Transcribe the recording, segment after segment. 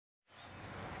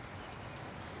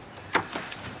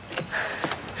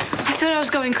was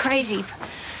going crazy.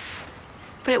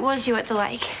 But it was you at the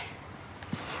lake.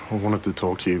 I wanted to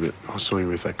talk to you, but I saw you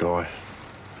with that guy.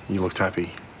 You looked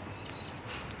happy.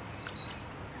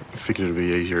 I figured it'd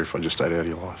be easier if I just stayed out of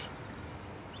your life.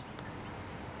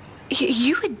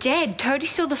 You were dead. Toadie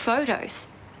saw the photos.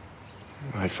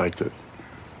 They faked it.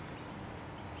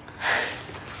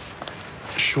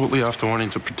 Shortly after I went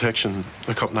into protection,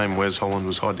 a cop named Wes Holland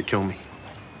was hired to kill me.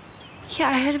 Yeah,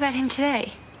 I heard about him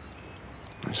today.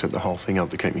 They set the whole thing up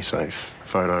to keep me safe.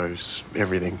 Photos,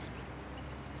 everything.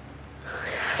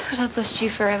 I thought I'd lost you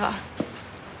forever.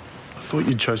 I thought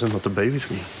you'd chosen not to be with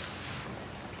me.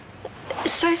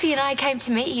 Sophie and I came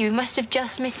to meet you. We must have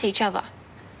just missed each other.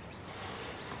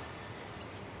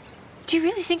 Do you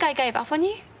really think I gave up on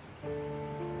you?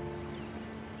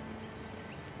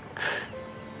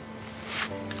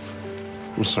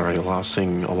 I'm sorry, the last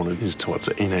thing I wanted is to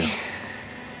upset you now.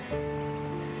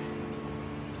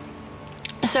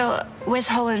 So, Wes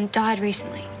Holland died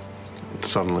recently?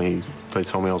 Suddenly, they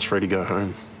told me I was free to go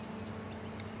home.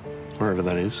 Wherever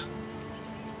that is.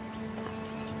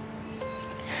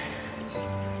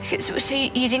 So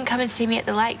you didn't come and see me at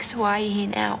the lake, so why are you here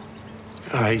now?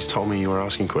 He's told me you were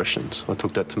asking questions. I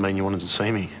took that to mean you wanted to see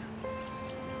me.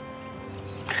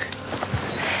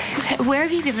 Where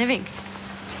have you been living?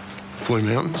 Blue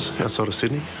Mountains, outside of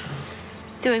Sydney.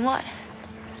 Doing what?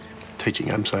 Teaching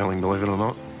abseiling, believe it or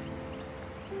not.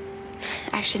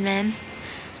 Action man.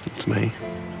 It's me.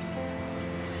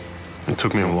 It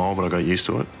took me a while, but I got used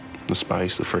to it. The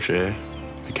space, the fresh air,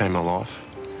 became my life.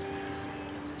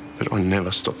 But I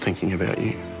never stopped thinking about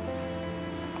you.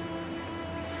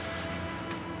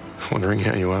 Wondering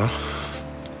how you are.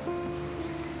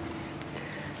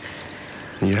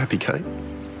 Are you happy, Kate?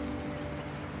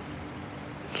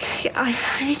 Yeah, I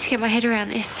need to get my head around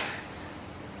this.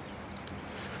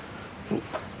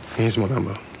 Here's my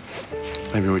number.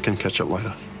 Maybe we can catch up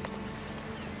later.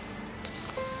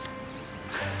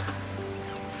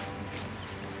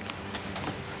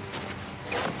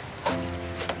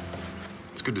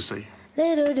 It's good to see you.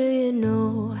 Little do you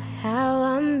know how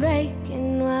I'm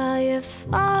breaking while you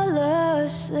fall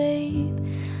asleep.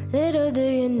 Little do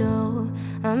you know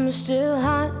I'm still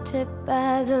haunted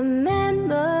by the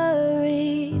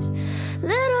memories.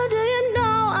 Little do you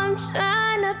know I'm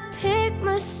trying to pick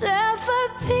myself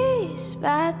up piece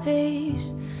by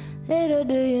piece. Little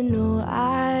do you know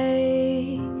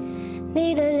I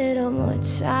need a little more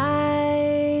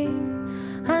time.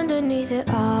 Underneath it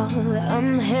all,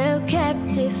 I'm held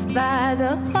captive by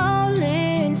the hole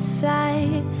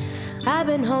inside. I've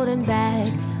been holding back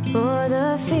for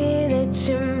the fear that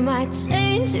you might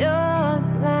change your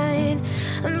mind.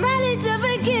 I'm ready to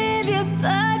forgive you,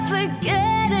 but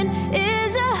forgetting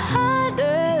is a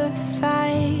harder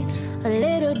fight. A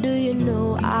little do you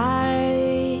know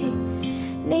I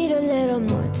need a little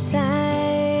more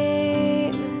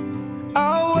time.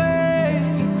 I'll wait,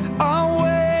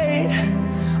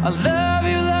 I'll love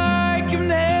you like you've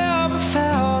never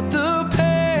felt the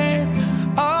pain.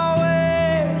 I'll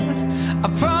wait, I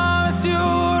promise you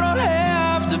don't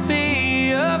have to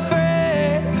be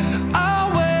afraid.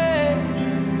 I'll wait,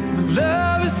 my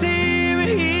love is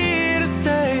here to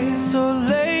stay. So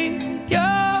lay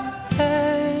your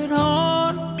head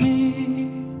on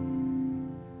me.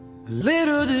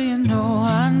 Little do you know,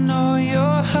 I know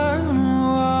you're hurting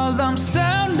while I'm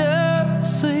sound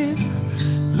asleep.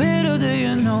 Little do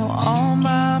you know, all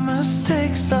my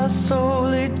mistakes are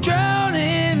slowly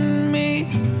drowning me.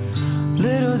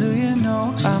 Little do you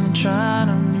know, I'm trying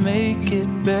to make it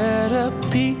better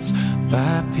piece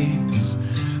by piece.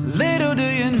 Little do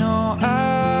you know,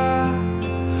 I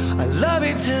love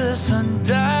you till the sun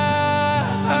dies.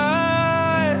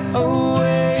 Oh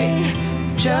wait,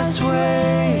 just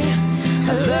wait,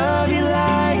 I love you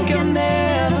like I've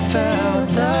never felt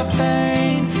the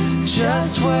pain.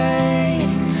 Just wait,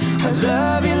 I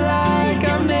love you like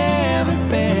I've never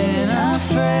been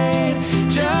afraid.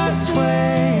 Just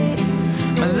wait,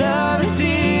 my love is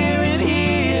here and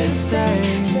here to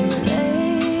stay. So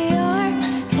lay your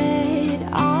head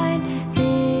on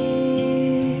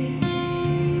me.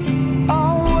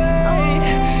 I'll wait,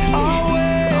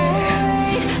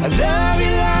 I love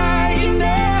you like you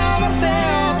never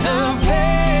felt the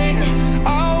pain.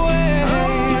 I'll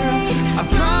wait, I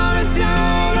promise you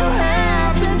don't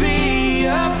have to be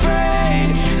afraid.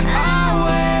 I'll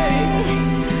wait,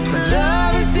 my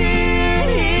love is here and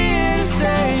here to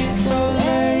stay. So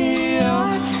lay your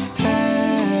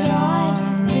head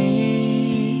on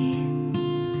me.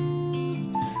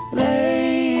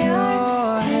 Lay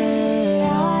your head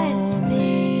on me.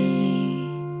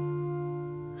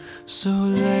 So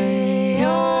lay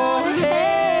your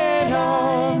head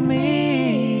on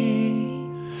me.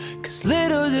 'Cause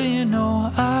little do you know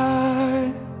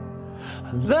I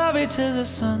love you till the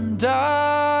sun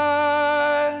dies.